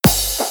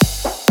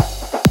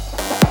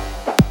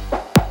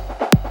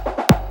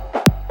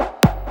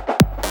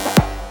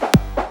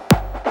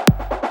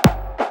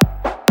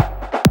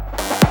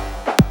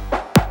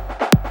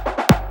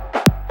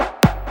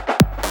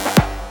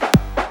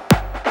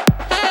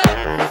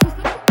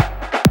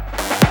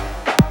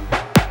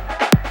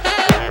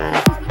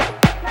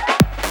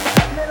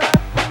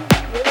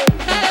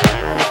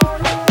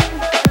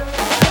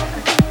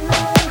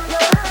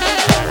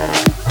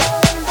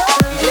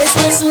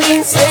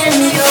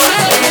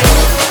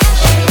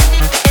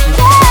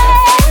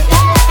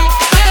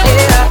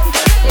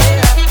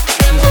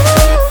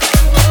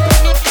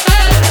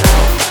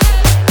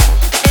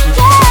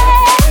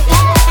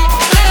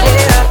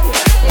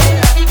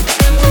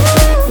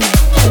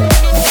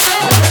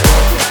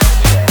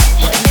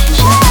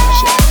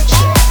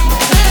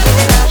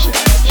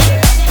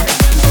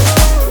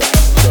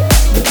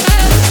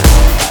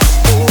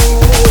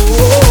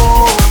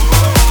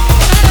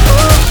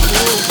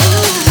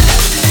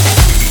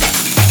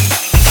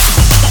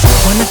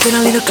get a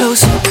little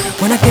closer,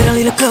 when I get a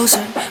little closer.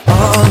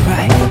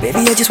 Alright, baby,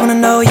 I just wanna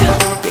know you.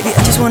 Baby,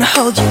 I just wanna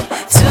hold you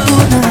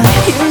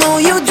tonight. You know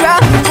you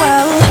drive me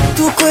wild.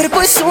 Tu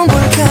cuerpo es un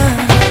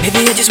volcán.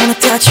 Baby, I just wanna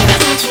touch you.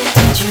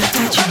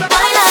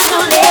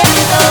 Bailando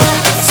lento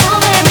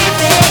sobre mi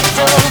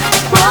pecho.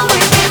 Roll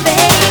with me,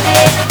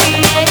 baby.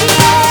 Yeah,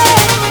 yeah.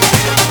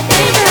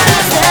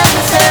 Dangerous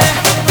dancer,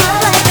 flow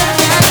like a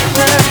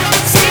dancer.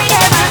 Sigue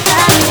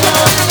bailando,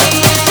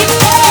 yeah.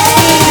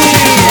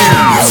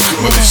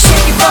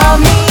 Shake it for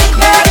me,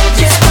 girl.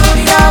 Just put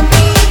it on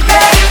me,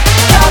 girl.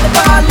 Call the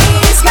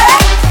police, girl.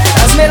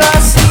 Hazmelo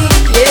así,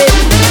 yeah.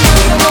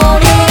 Estoy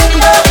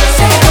muriendo,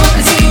 se rompe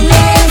el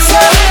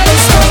silencio. Me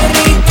estoy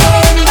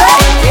derritiendo,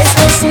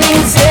 esto es un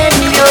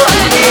incendio,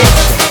 yeah.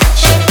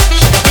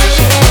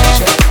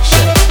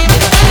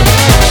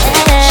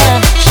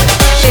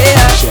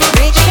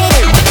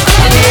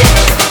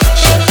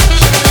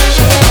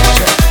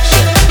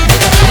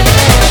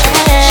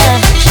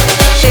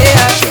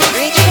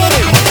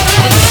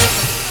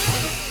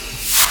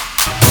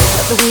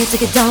 Love the way you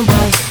take it down,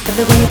 boy. Love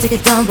the way you take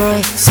it down,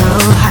 boy. So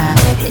high.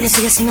 Y yo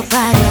sigo sin no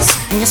pares.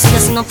 Y yo sigo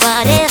sin no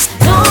pares.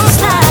 Don't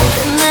stop.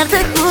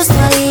 Tenerte justo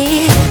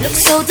ahí. Look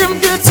so damn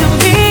good to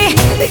me.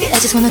 Baby, I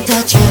just wanna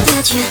touch you.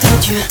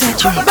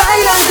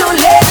 Bailando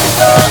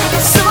lento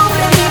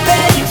sobre mi pecho.